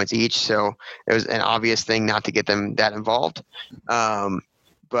had 2 points each, so it was an obvious thing not to get them that involved.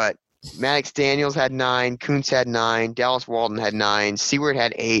 But Maddox Daniels had 9, Kuntz had 9, Dallas Walton had 9, Seward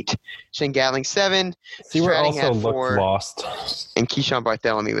had 8, Shane Gatling 7, Seward Stratting also had looked 4, lost, and Keyshawn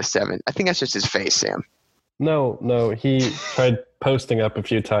Bartholomew was 7. I think that's just his face, Sam. No, he tried posting up a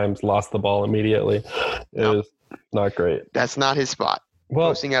few times, lost the ball immediately. It was Not great. That's not his spot. Well,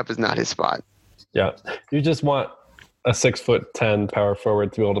 Posting up is not his spot. Yeah. You just want a 6'10" power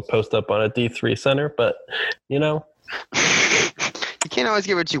forward to be able to post up on a D3 center, but You can't always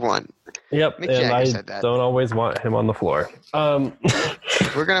get what you want. Yep. Mick and Jagger I said that. don't always want him on the floor.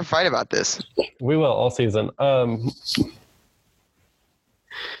 We're going to fight about this. We will all season. I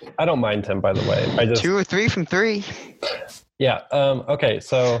don't mind him, by the way. I just 2 or 3 from 3. Yeah. Okay.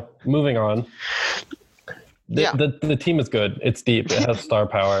 So moving on. Yeah. The team is good. It's deep. It has star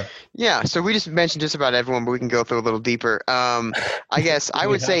power. Yeah. So we just mentioned just about everyone, but we can go through a little deeper. I guess I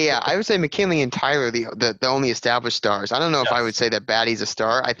would say McKinley and Tyler, the only established stars. I don't know if I would say that Batty's a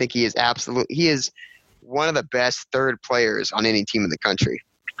star. I think he is one of the best third players on any team in the country.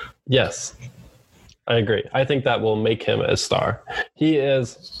 Yes. I agree. I think that will make him a star. He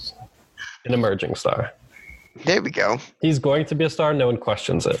is an emerging star. There we go. He's going to be a star. No one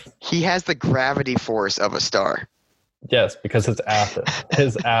questions it. He has the gravity force of a star. Yes, because his ass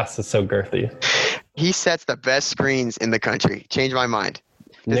is so girthy. He sets the best screens in the country. Change my mind.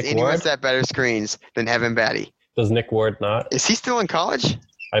 Does anyone set better screens than Evan Batty? Does Nick Ward not? Is he still in college?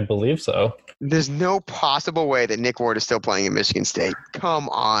 I believe so. There's no possible way that Nick Ward is still playing at Michigan State. Come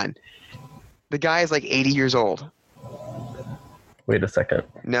on. The guy is like 80 years old. Wait a second.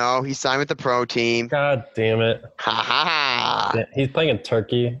 No, he signed with the pro team. God damn it. Ha ha ha. Yeah, he's playing in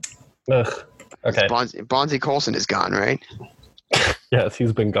Turkey. Ugh. Okay. Bonzi Colson is gone, right? Yes,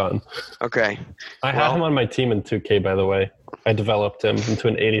 he's been gone. Okay. I had him on my team in 2K, by the way. I developed him into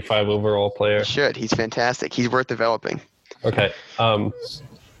an 85 overall player. You should. He's fantastic. He's worth developing. Okay.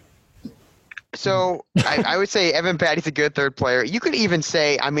 So I would say Evan Batty's a good third player. You could even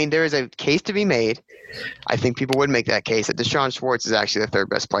say, there is a case to be made. I think people would make that case that Deshaun Schwartz is actually the third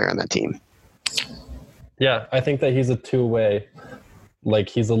best player on that team. Yeah, I think that he's a two-way. Like,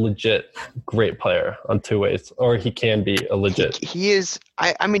 he's a legit great player on two ways, or he can be a legit. He is.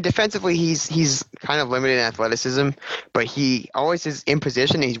 Defensively, he's kind of limited in athleticism, but he always is in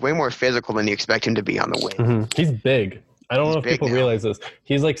position. And he's way more physical than you expect him to be on the wing. Mm-hmm. He's big. I don't know if people realize this.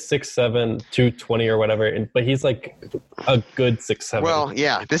 He's like 6'7", 220 or whatever, but he's like a good 6'7". Well,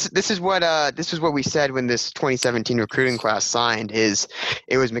 yeah. This is what we said when this 2017 recruiting class signed. It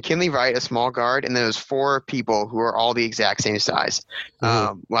was McKinley Wright, a small guard, and then there was 4 people who are all the exact same size.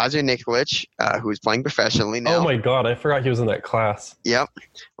 Mm-hmm. Lazar Nikolic, who is playing professionally now. Oh my God, I forgot he was in that class. Yep.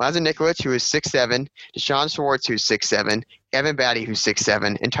 Lazar Nikolic, who is 6'7", Deshaun Schwartz, who's 6'7", Evan Batty, who's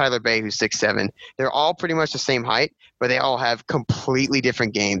 6'7", and Tyler Bay, who's 6'7". They're all pretty much the same height, but they all have completely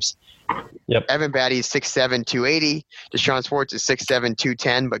different games. Yep. Evan Batty is 6'7", 280. Deshaun Schwartz is 6'7",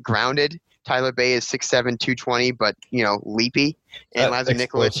 210, but grounded. Tyler Bay is 6'7", 220, but, leapy. And Lazar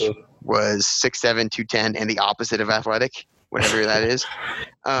Nikolic was 6'7", 210, and the opposite of athletic, whatever that is.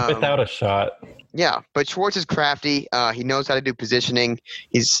 Without a shot. Yeah, but Schwartz is crafty. He knows how to do positioning.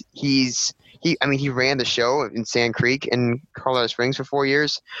 He ran the show in Sand Creek in Colorado Springs for 4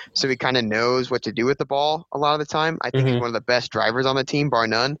 years, so he kind of knows what to do with the ball a lot of the time. I think he's one of the best drivers on the team, bar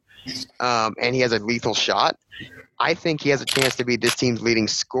none, and he has a lethal shot. I think he has a chance to be this team's leading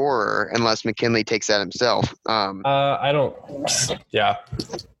scorer unless McKinley takes that himself. I don't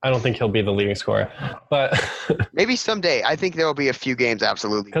think he'll be the leading scorer, but maybe someday. I think there will be a few games,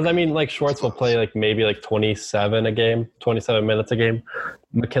 absolutely. Because Schwartz will play maybe 27 minutes a game.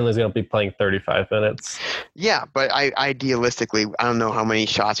 McKinley's going to be playing 35 minutes. Yeah, but idealistically, I don't know how many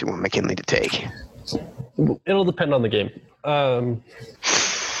shots we want McKinley to take. It'll depend on the game.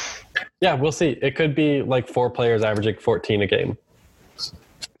 Yeah, we'll see. It could be 4 players averaging 14 a game,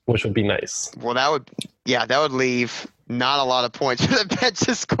 which would be nice. Well, that would leave not a lot of points for the bench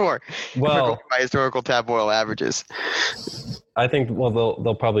to score. Well, by historical Tab Oil averages. I think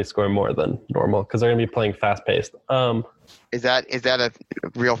they'll probably score more than normal because they're going to be playing fast paced. Is that a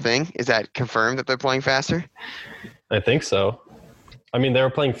real thing? Is that confirmed that they're playing faster? I think so. They were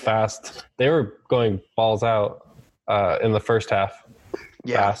playing fast. They were going balls out in the first half.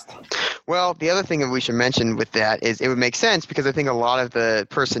 Yeah. Fast. Well, the other thing that we should mention with that is it would make sense because I think a lot of the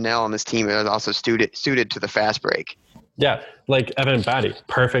personnel on this team is also suited to the fast break. Yeah, like Evan Batty,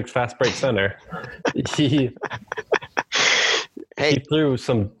 perfect fast break center. He threw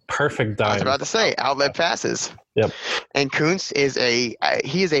some perfect dimes. I was about to say outlet passes. Yep. And Kuntz is a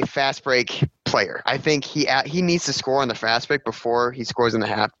fast break player. I think he needs to score on the fast break before he scores in the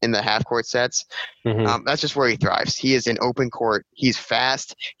half court sets. Mm-hmm. That's just where he thrives. He is in open court. He's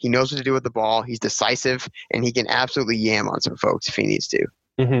fast. He knows what to do with the ball. He's decisive, and he can absolutely yam on some folks if he needs to.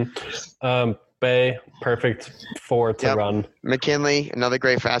 Mm-hmm. Bay, perfect 4 to run. McKinley, another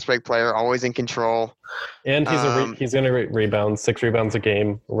great fast break player, always in control. And he's going to rebound 6 rebounds a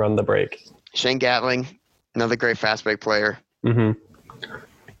game, run the break. Shane Gatling, Another great fast break player. Mm-hmm.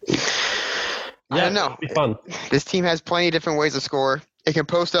 I don't know. It'll be fun. This team has plenty of different ways to score. It can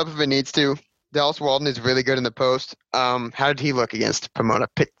post up if it needs to. Dallas Walton is really good in the post. How did he look against Pomona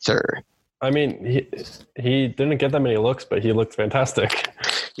Pitzer? I mean, he didn't get that many looks, but he looked fantastic.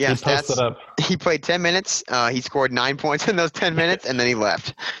 Yeah, he posted up. He played 10 minutes. He scored 9 points in those 10 minutes, and then he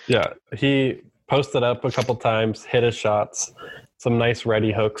left. Yeah, he posted up a couple times, hit his shots, some nice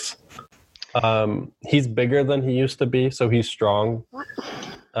ready hooks. He's bigger than he used to be, so he's strong.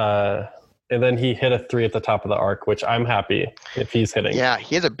 And then he hit a 3 at the top of the arc, which I'm happy if he's hitting. Yeah,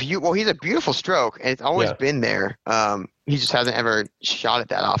 he has a beautiful stroke, and it's always been there. He just hasn't ever shot it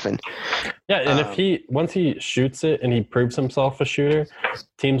that often. Yeah, and once he shoots it and he proves himself a shooter,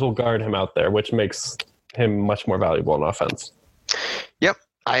 teams will guard him out there, which makes him much more valuable in offense. Yep.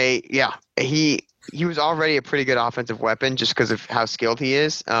 He was already a pretty good offensive weapon just because of how skilled he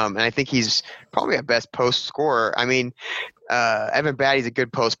is. And I think he's probably a best post scorer. I mean, Evan Batty's a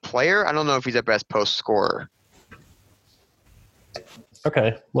good post player. I don't know if he's a best post scorer.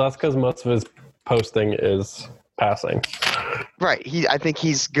 Okay. Well, that's because most of his posting is passing. Right. I think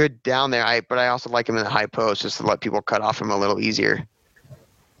he's good down there. But I also like him in the high post just to let people cut off him a little easier.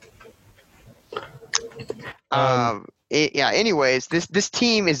 Anyways, this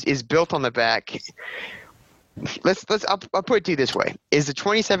team is built on the back. I'll put it to you this way: is the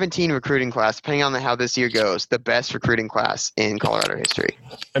 2017 recruiting class, depending on how this year goes, the best recruiting class in Colorado history?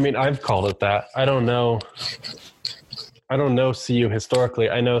 I mean, I've called it that. I don't know CU historically.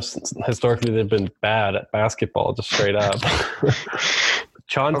 I know historically they've been bad at basketball, just straight up.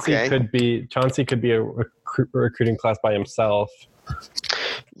 Chauncey could be a recruiting class by himself.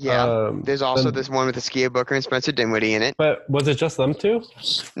 Yeah, there's also this one with Askia Booker and Spencer Dinwiddie in it. But was it just them two?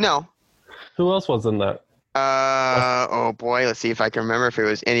 No. Who else was in that? Oh boy, let's see if I can remember if it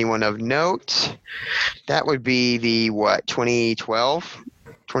was anyone of note. That would be the 2012,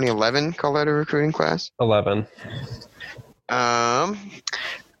 2011 Colorado recruiting class. 11.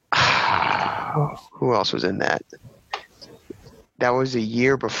 Who else was in that? That was a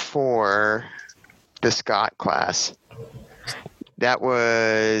year before the Scott class. That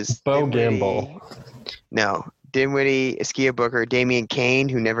was Bo Gamble. No, Dinwiddie, Askia Booker, Damian Kane,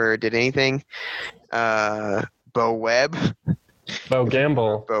 who never did anything. Bo Webb. Bo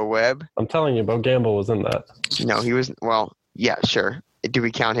Gamble. Bo Webb. I'm telling you, Bo Gamble was in that. No, he was. Well, yeah, sure. Do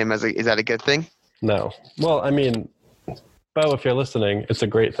we count him as is that a good thing? No. Well, I mean, Bo, if you're listening, it's a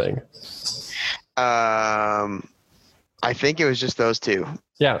great thing. I think it was just those two.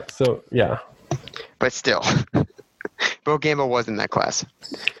 Yeah. So yeah. But still. Bo Gamble was in that class.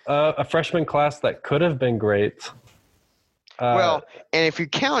 A freshman class that could have been great. And if you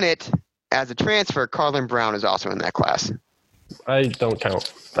count it as a transfer, Carlin Brown is also in that class. I don't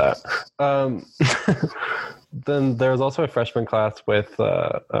count that. Then there's also a freshman class with,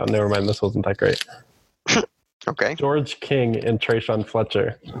 never mind, this wasn't that great. Okay. George King and Trayshawn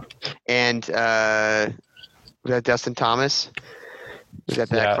Fletcher. And was that Dustin Thomas? Was that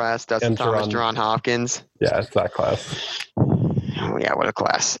class? Dustin Thomas, Jerron Hopkins. Yeah, it's that class. Oh yeah, what a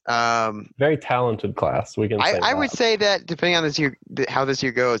class! Very talented class. We can. I would say that depending on this year, how this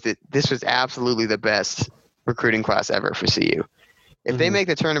year goes, that this was absolutely the best recruiting class ever for CU. If they make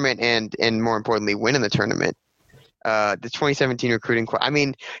the tournament and more importantly win in the tournament, the 2017 recruiting class. I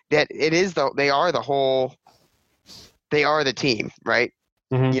mean, that it is they are the team, right?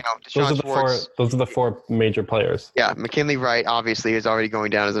 Mm-hmm. You know, Deshaun those are the four major players. Yeah, McKinley Wright obviously is already going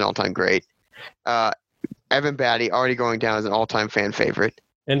down as an all-time great. Evan Batty already going down as an all-time fan favorite.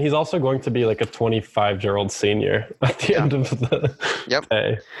 And he's also going to be like a 25-year-old senior at the end of the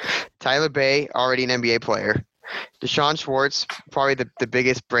day. Tyler Bay, already an NBA player. Deshaun Schwartz, probably the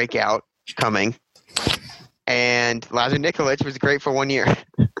biggest breakout coming. And Lazar Nikolic was great for 1 year.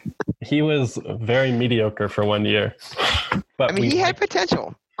 He was very mediocre for 1 year. But I mean, he had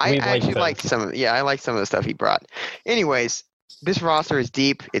potential. I actually liked some of the stuff he brought. Anyways, this roster is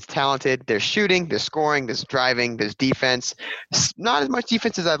deep. It's talented. There's shooting, there's scoring, there's driving, there's defense. Not as much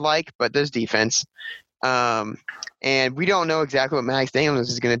defense as I'd like, but there's defense. And we don't know exactly what Max Daniels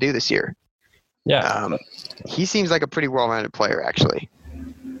is going to do this year. Yeah. He seems like a pretty well-rounded player, actually.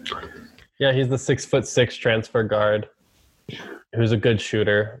 Yeah, he's the 6'6" transfer guard who's a good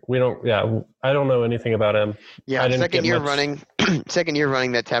shooter. I don't know anything about him. Yeah, second year running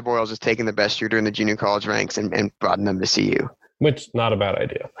that Tab Boyles is taking the best shooter in the junior college ranks and brought them to CU. Which, not a bad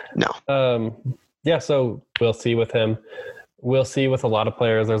idea. No. So we'll see with him. We'll see with a lot of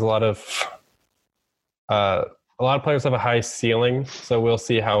players. There's a lot of players have a high ceiling, so we'll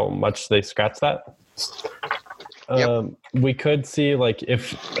see how much they scratch that. Yep. We could see, like,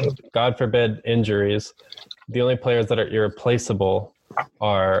 if, God forbid, injuries, the only players that are irreplaceable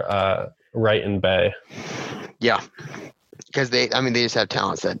are Wright and Bay. Yeah, because they just have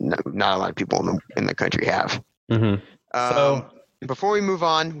talents that not a lot of people in the country have. Mm-hmm. So before we move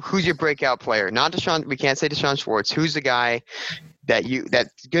on, who's your breakout player? Not Deshaun. We can't say Deshaun Schwartz. Who's the guy that's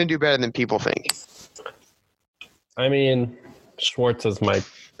going to do better than people think? I mean, Schwartz is my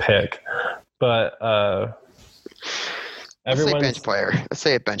pick, but Let's say bench player. Let's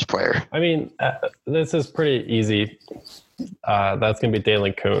say a bench player. I mean, this is pretty easy. That's going to be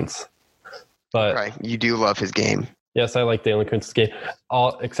Dalen Koontz. But right, you do love his game. Yes, I like Dalen Koontz's game,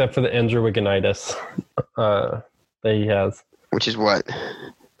 except for the Andrew Wigonitis that he has. Which is what?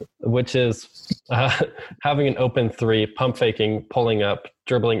 Which is having an open three, pump faking, pulling up,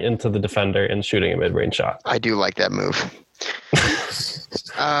 dribbling into the defender, and shooting a mid-range shot. I do like that move.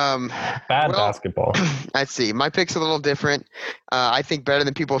 Bad basketball. Let's see. My pick's a little different. I think better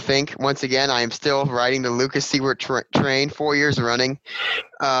than people think. Once again, I am still riding the Lucas Siewert train 4 years running.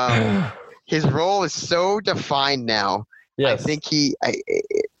 His role is so defined now. Yes. I think he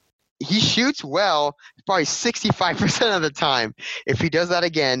shoots well, probably 65% of the time. If he does that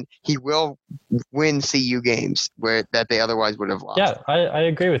again, he will win CU games that they otherwise would have lost. Yeah, I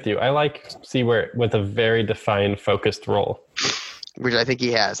agree with you. I like Siewert with a very defined, focused role, which I think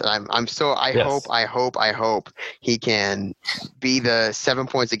he has. And I hope he can be the 7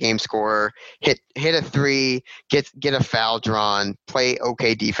 points a game scorer, hit a three, get a foul drawn, play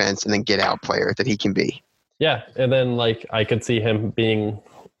okay defense, and then get out player that he can be. Yeah, and then I could see him being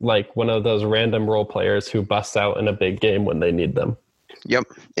one of those random role players who busts out in a big game when they need them. Yep,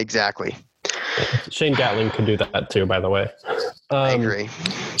 exactly. Shane Gatling could do that too, by the way. I agree.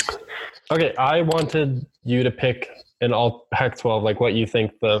 Okay, I wanted you to pick an all Pac-12, what you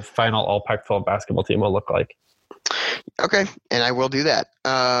think the final all Pac-12 basketball team will look like. Okay, and I will do that.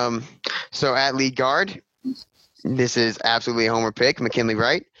 So at lead guard, this is absolutely a homer pick, McKinley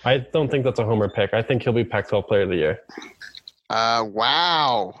Wright. I don't think that's a homer pick. I think he'll be Pac-12 Player of the Year.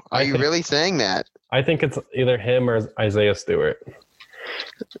 Wow. Are you really saying that? I think it's either him or Isaiah Stewart.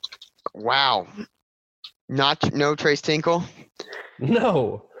 Wow. No Trace Tinkle?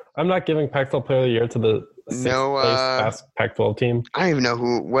 No. I'm not giving Pac-12 Player of the Year to the sixth-place Pac-12 team. I don't even know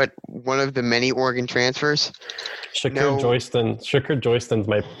what one of the many Oregon transfers. Shakur Joyston's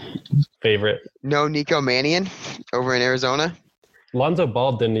my favorite. No Nico Mannion over in Arizona? Lonzo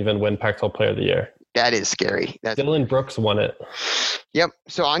Ball didn't even win Pac-12 Player of the Year. That is scary. Dylan Brooks won it. Yep.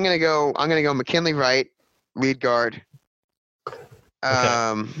 So I'm gonna go McKinley Wright, lead guard.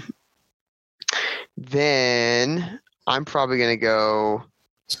 Okay. Then I'm probably gonna go.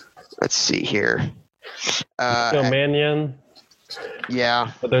 Let's see here. Nico Mannion.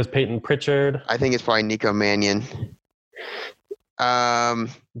 Yeah. But there's Peyton Pritchard. I think it's probably Nico Mannion.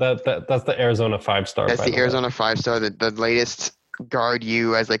 That's the Arizona 5-star. That's the Arizona 5-star, the latest guard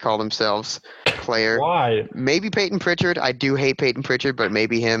you, as they call themselves, player. Why? Maybe Peyton Pritchard. I do hate Peyton Pritchard, but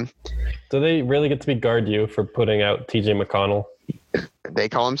maybe him. Do they really get to be guard you for putting out TJ McConnell? They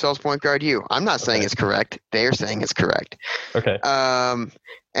call themselves point guard you. I'm not saying it's correct. They're saying it's correct. Okay.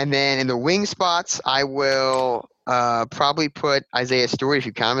 And then in the wing spots, I will probably put Isaiah Stewart if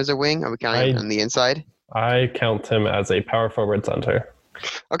you count him as a wing. Are we counting him on the inside? I count him as a power forward center.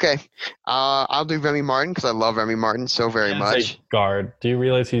 Okay. I'll do Remy Martin because I love Remy Martin so very much. Guard. Do you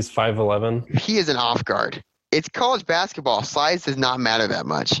realize he's 5'11"? He is an off guard. It's college basketball. Size does not matter that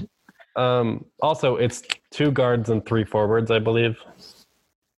much. Also, it's 2 guards and 3 forwards, I believe.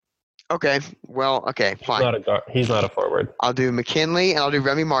 Okay. Well, okay, fine. He's not a forward. I'll do McKinley and I'll do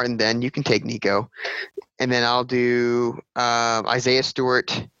Remy Martin then. You can take Nico. And then I'll do Isaiah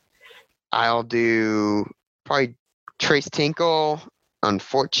Stewart. I'll do probably Trace Tinkle,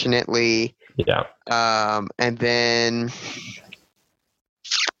 unfortunately. Yeah. And then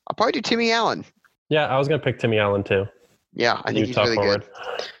I'll probably do Timmy Allen. Yeah, I was going to pick Timmy Allen too. Yeah, I think he's really good.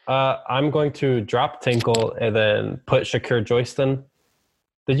 I'm going to drop Tinkle and then put Shakur Joyston.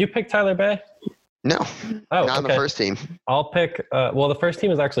 Did you pick Tyler Bay? No. Not on the first team. I'll pick the first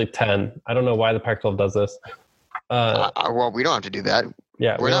team is actually 10. I don't know why the Pac-12 does this. Well, we don't have to do that.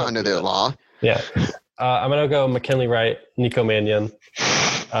 Yeah, we're not under their law. Yeah. I'm going to go McKinley Wright, Nico Mannion,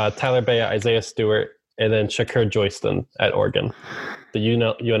 Tyler Bay, Isaiah Stewart, and then Shakur Joyston at Oregon, the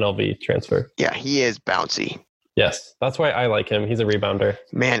UNLV transfer. Yeah, he is bouncy. Yes, that's why I like him. He's a rebounder.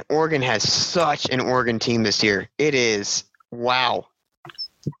 Man, Oregon has such an Oregon team this year. It is, wow.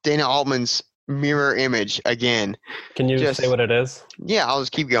 Dana Altman's mirror image again. Can you say what it is? Yeah, I'll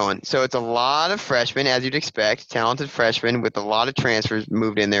just keep going. So it's a lot of freshmen, as you'd expect, talented freshmen with a lot of transfers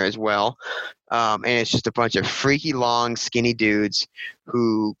moved in there as well. And it's just a bunch of freaky, long, skinny dudes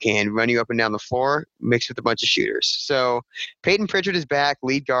who can run you up and down the floor, mixed with a bunch of shooters. So Peyton Pritchard is back,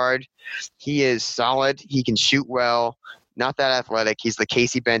 lead guard. He is solid. He can shoot well. Not that athletic. He's the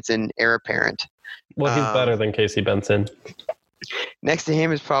Casey Benson heir apparent. Well, he's better than Casey Benson. Next to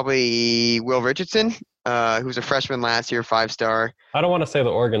him is probably Will Richardson, who's a freshman last year, 5-star. I don't want to say the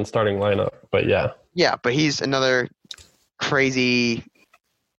Oregon starting lineup, but yeah. Yeah, but he's another crazy,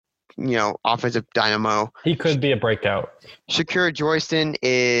 offensive dynamo. He could be a breakout. Shakur Joyston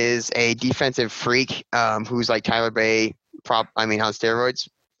is a defensive freak who's like Tyler Bay, on steroids,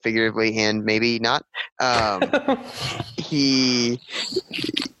 figuratively and maybe not. He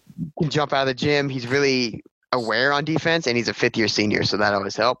can jump out of the gym. He's really aware on defense, and he's a fifth-year senior, so that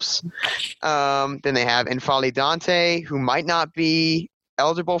always helps. Then they have N'Faly Dante, who might not be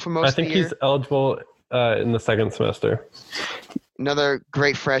eligible for most of the year. I think he's eligible in the second semester. Another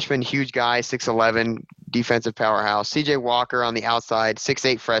great freshman, huge guy, 6'11", defensive powerhouse. CJ Walker on the outside,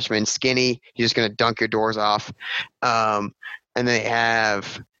 6'8" freshman, skinny. He's just going to dunk your doors off. And then they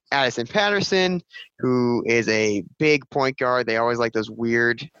have Addison Patterson, who is a big point guard. They always like those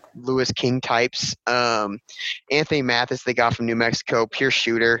weird Lewis King types. Anthony Mathis they got from New Mexico, pure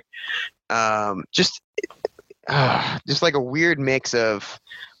shooter. Just like a weird mix of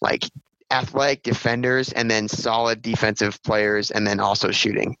like athletic defenders and then solid defensive players and then also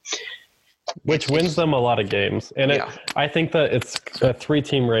shooting. Which wins them a lot of games. And I think that it's a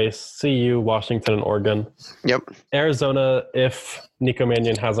 3-team race, CU, Washington, and Oregon. Yep. Arizona, if Nico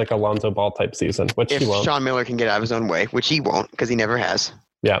Mannion has like a Lonzo Ball type season, which he won't. If Sean Miller can get out of his own way, which he won't because he never has.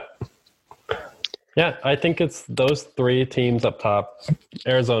 Yeah. Yeah, I think it's those 3 teams up top,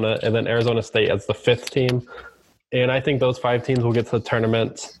 Arizona, and then Arizona State as the 5th team. And I think those 5 teams will get to the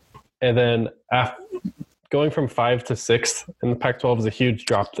tournament. And then going from 5 to 6 in the Pac-12 is a huge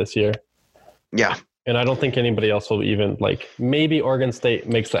drop this year. Yeah. And I don't think anybody else will even, maybe Oregon State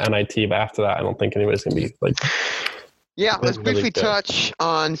makes the NIT, but after that, I don't think anybody's going to be, Yeah, let's briefly touch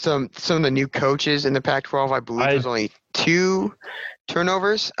on some of the new coaches in the Pac-12. I believe there's only 2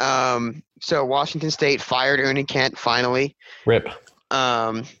 turnovers. So Washington State fired Ernie Kent finally. RIP.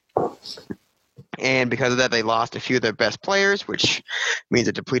 And because of that, they lost a few of their best players, which means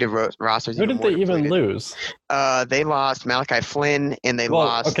a depleted roster. Who did they even lose? They lost Malachi Flynn, and they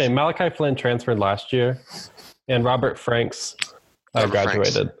lost. Okay, Malachi Flynn transferred last year, and Robert Franks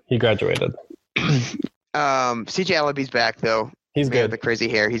graduated. He graduated. CJ Ellaby's back though. He's good. The crazy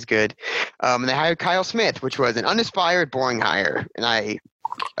hair. He's good. And they hired Kyle Smith, which was an uninspired, boring hire, and I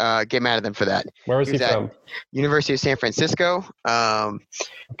get mad at them for that. Where was he from? University of San Francisco,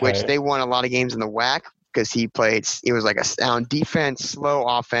 which they won a lot of games in the WAC because he was like a sound defense, slow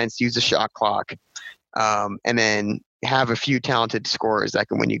offense, use the shot clock, and then have a few talented scorers that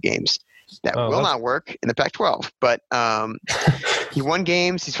can win you games. That will not work in the Pac-12, but he won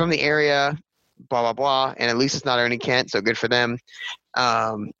games. He's from the area, blah, blah, blah, and at least it's not Ernie Kent, so good for them.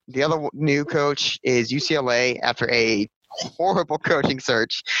 The other new coach is UCLA after a horrible coaching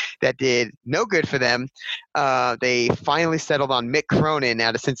search that did no good for them. They finally settled on Mick Cronin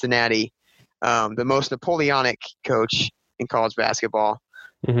out of Cincinnati, the most Napoleonic coach in college basketball.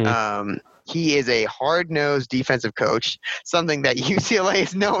 Mm-hmm. He is a hard-nosed defensive coach, something that UCLA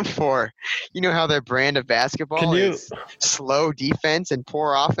is known for. You know how their brand of basketball is slow defense and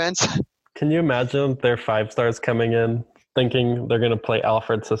poor offense? Can you imagine their 5-stars coming in thinking they're going to play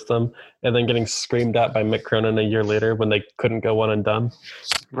Alfred's system and then getting screamed at by Mick Cronin a year later when they couldn't go one and done?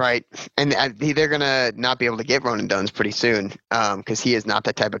 Right. And they're going to not be able to get one and dones pretty soon because he is not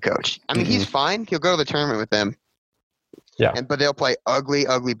that type of coach. I mean, he's fine. He'll go to the tournament with them. Yeah. But they'll play ugly,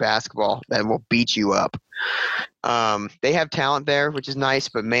 ugly basketball that will beat you up. They have talent there, which is nice,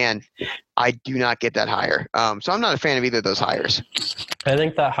 but man, I do not get that hire. So I'm not a fan of either of those hires. I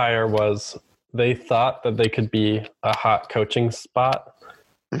think that hire was they thought that they could be a hot coaching spot,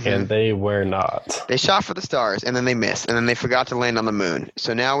 and they were not. They shot for the stars, and then they missed, and then they forgot to land on the moon.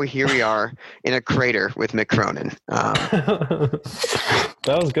 So now here we are in a crater with Mick Cronin. That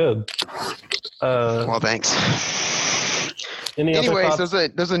was good. Well, thanks. Anyways,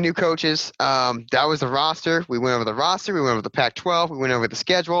 those are new coaches. That was the roster. We went over the roster. We went over the Pac-12. We went over the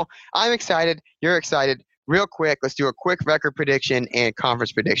schedule. I'm excited. You're excited. Real quick, let's do a quick record prediction and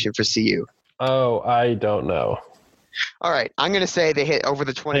conference prediction for CU. Oh, I don't know. All right. I'm going to say they hit over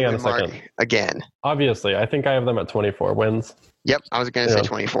the 20-win mark again. Obviously. I think I have them at 24 wins. Yep. I was going to say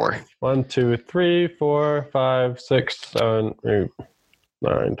 24. 1, 2, 3, 4, 5, 6, 7, 8.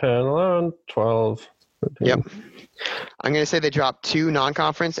 9, 10, 11, 12. 13. Yep. I'm going to say they dropped 2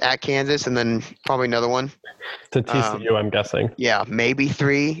 non-conference at Kansas and then probably another one. To TCU, I'm guessing. Yeah, maybe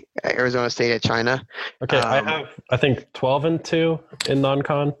 3 at Arizona State at China. Okay, I think 12-2 in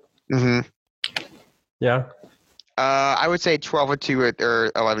non-con. Mm-hmm. Yeah. I would say 12-2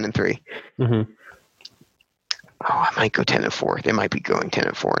 or 11-3. Mm-hmm. Oh, I might go 10-4. They might be going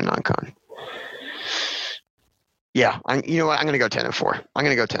 10-4 in non-con. Yeah, you know what? I'm going to go 10-4. I'm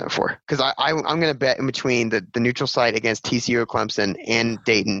going to go 10-4 because I'm going to bet in between the neutral site against TCU, Clemson, and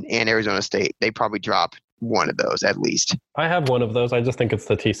Dayton and Arizona State. They probably drop one of those at least. I have one of those. I just think it's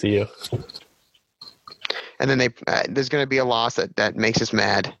the TCU. And then there's going to be a loss that makes us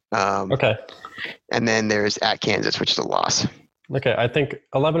mad. Okay. And then there's at Kansas, which is a loss. Okay, I think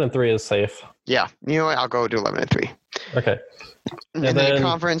 11-3 is safe. Yeah, you know what? I'll go to 11-3. Okay. And then the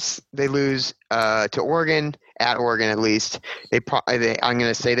conference, they lose to Oregon, at Oregon at least. I'm going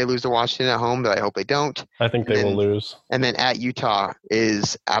to say they lose to Washington at home, but I hope they don't. I think they will lose. And then at Utah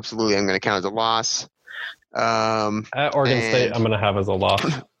is absolutely, I'm going to count as a loss. At Oregon State, I'm going to have as a loss.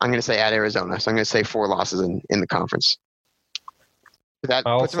 I'm going to say at Arizona. So I'm going to say 4 losses in the conference. That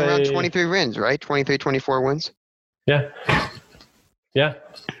puts them around 23 wins, right? 23, 24 wins. Yeah. Yeah.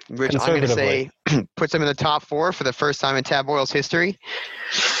 Which I'm going to say puts them in the top 4 for the first time in Tab Oil's history.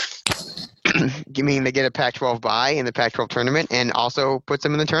 You mean they get a Pac-12 bye in the Pac-12 tournament and also puts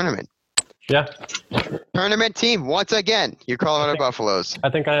them in the tournament. Yeah. Tournament team, once again, your Colorado Buffaloes. I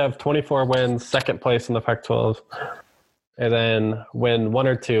think I have 24 wins, second place in the Pac-12, and then win 1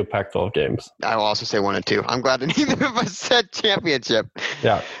 or 2 Pac-12 games. I will also say 1 and 2. I'm glad that neither of us said championship.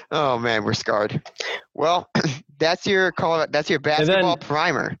 Yeah. Oh, man, we're scarred. Well, that's your basketball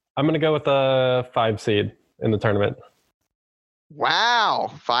primer. I'm going to go with a 5 seed in the tournament.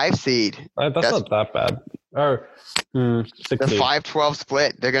 Wow, 5 seed. That's not that bad. Or 6 the seed. 5-12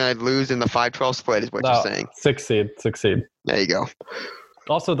 split. They're going to lose in the 5-12 split is what you're saying. 6 seed. There you go.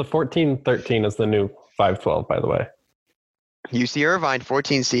 Also, the 14-13 is the new 5-12, by the way. UC Irvine,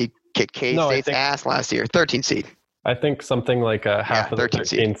 14 seed, kicked K-State's ass last year. 13 seed. I think something like half of the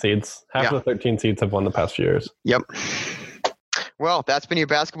 13 seeds. Half of the 13 seeds have won the past few years. Yep. Well, that's been your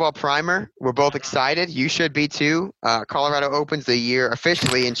basketball primer. We're both excited. You should be too. Colorado opens the year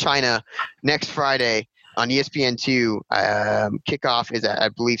officially in China next Friday on ESPN2. Kickoff is at, I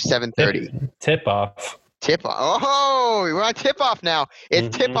believe, 7:30. Tip-off. Tip-off. Oh, we're on tip-off now.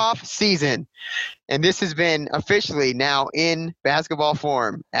 It's tip-off season. And this has been officially now in basketball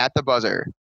form at the buzzer.